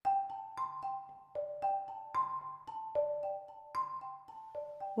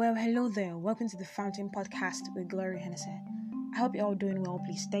Well, hello there. Welcome to the Fountain Podcast with Glory Hennessy. I hope you're all doing well.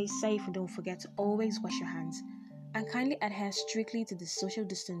 Please stay safe and don't forget to always wash your hands and kindly adhere strictly to the social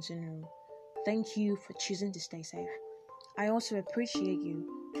distancing rule. Thank you for choosing to stay safe. I also appreciate you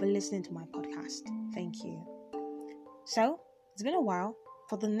for listening to my podcast. Thank you. So, it's been a while.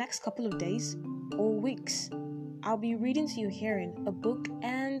 For the next couple of days or weeks, I'll be reading to you hearing a book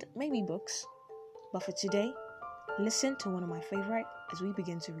and maybe books. But for today, listen to one of my favorite as we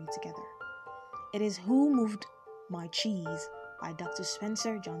begin to read together. It is Who Moved My Cheese by Dr.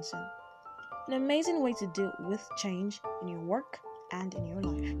 Spencer Johnson. An amazing way to deal with change in your work and in your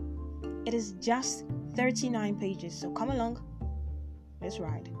life. It is just 39 pages, so come along. Let's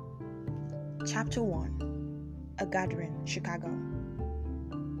ride. Chapter 1. A Gathering, Chicago.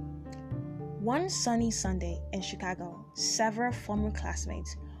 One sunny Sunday in Chicago, several former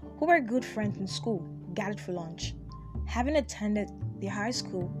classmates who were good friends in school gathered for lunch. Having attended their high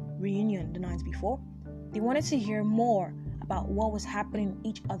school reunion the night before, they wanted to hear more about what was happening in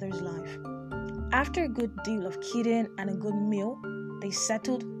each other's life. After a good deal of kidding and a good meal, they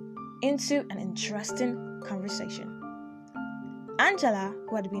settled into an interesting conversation. Angela,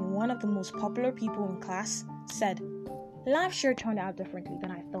 who had been one of the most popular people in class, said, "Life sure turned out differently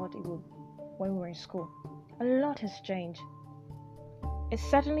than I thought it would when we were in school. A lot has changed." "It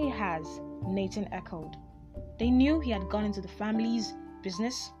certainly has," Nathan echoed. They knew he had gone into the family's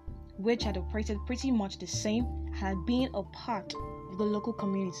business, which had operated pretty much the same and had been a part of the local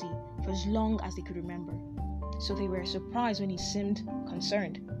community for as long as they could remember. So they were surprised when he seemed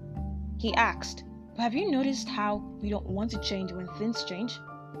concerned. He asked, "But have you noticed how we don't want to change when things change?"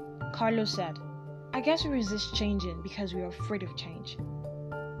 Carlos said, "I guess we resist changing because we are afraid of change."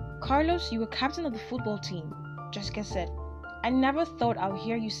 "Carlos, you were captain of the football team," Jessica said. "I never thought I would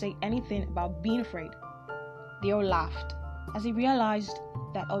hear you say anything about being afraid." They all laughed as they realized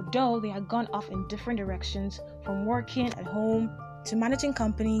that although they had gone off in different directions, from working at home to managing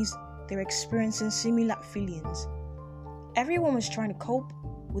companies, they were experiencing similar feelings. Everyone was trying to cope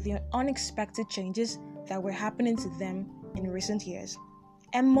with the unexpected changes that were happening to them in recent years,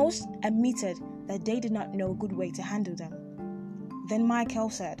 and most admitted that they did not know a good way to handle them. Then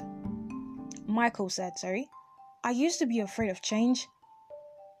Michael said, "I used to be afraid of change.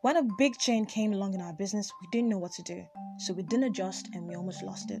 When a big change came along in our business, we didn't know what to do, so we didn't adjust and we almost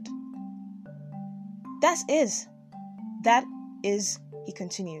lost it." That is, he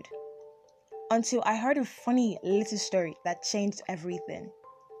continued, "until I heard a funny little story that changed everything."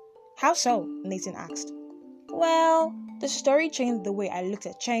 "How so?" Nathan asked. "Well, the story changed the way I looked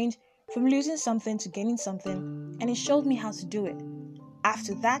at change, from losing something to gaining something, and it showed me how to do it.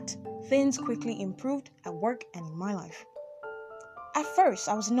 After that, things quickly improved at work and in my life." At first,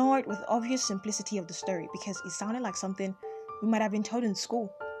 I was annoyed with the obvious simplicity of the story because it sounded like something we might have been told in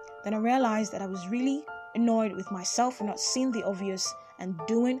school. Then I realized that I was really annoyed with myself for not seeing the obvious and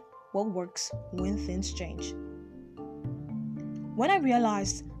doing what works when things change. When I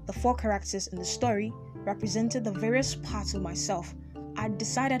realized the four characters in the story represented the various parts of myself, I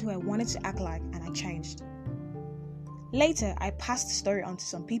decided who I wanted to act like, and I changed. Later, I passed the story on to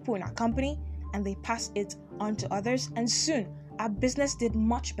some people in our company, and they passed it on to others, and soon our business did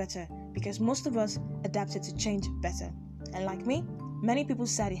much better because most of us adapted to change better. And like me, many people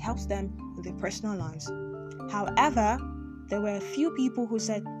said it helps them in their personal lives. However, there were a few people who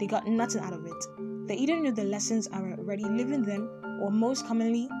said they got nothing out of it. They either knew the lessons and were already living them, or most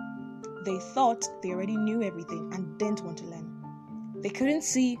commonly, they thought they already knew everything and didn't want to learn. They couldn't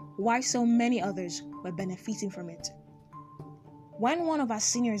see why so many others were benefiting from it. When one of our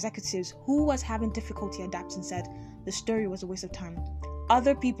senior executives who was having difficulty adapting said the story was a waste of time,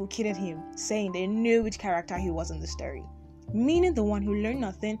 other people kidded him, saying they knew which character he was in the story, meaning the one who learned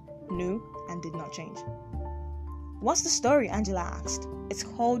nothing, knew, and did not change. "What's the story?" Angela asked. "It's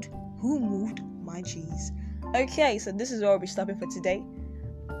called Who Moved My Cheese." Okay, so this is where we'll be stopping for today.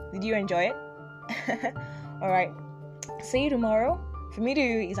 Did you enjoy it? Alright, see you tomorrow. For me to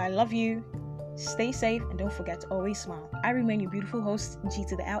you is I love you. Stay safe and don't forget to always smile. I remain your beautiful host, G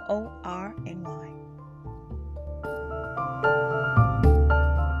to the LORNY.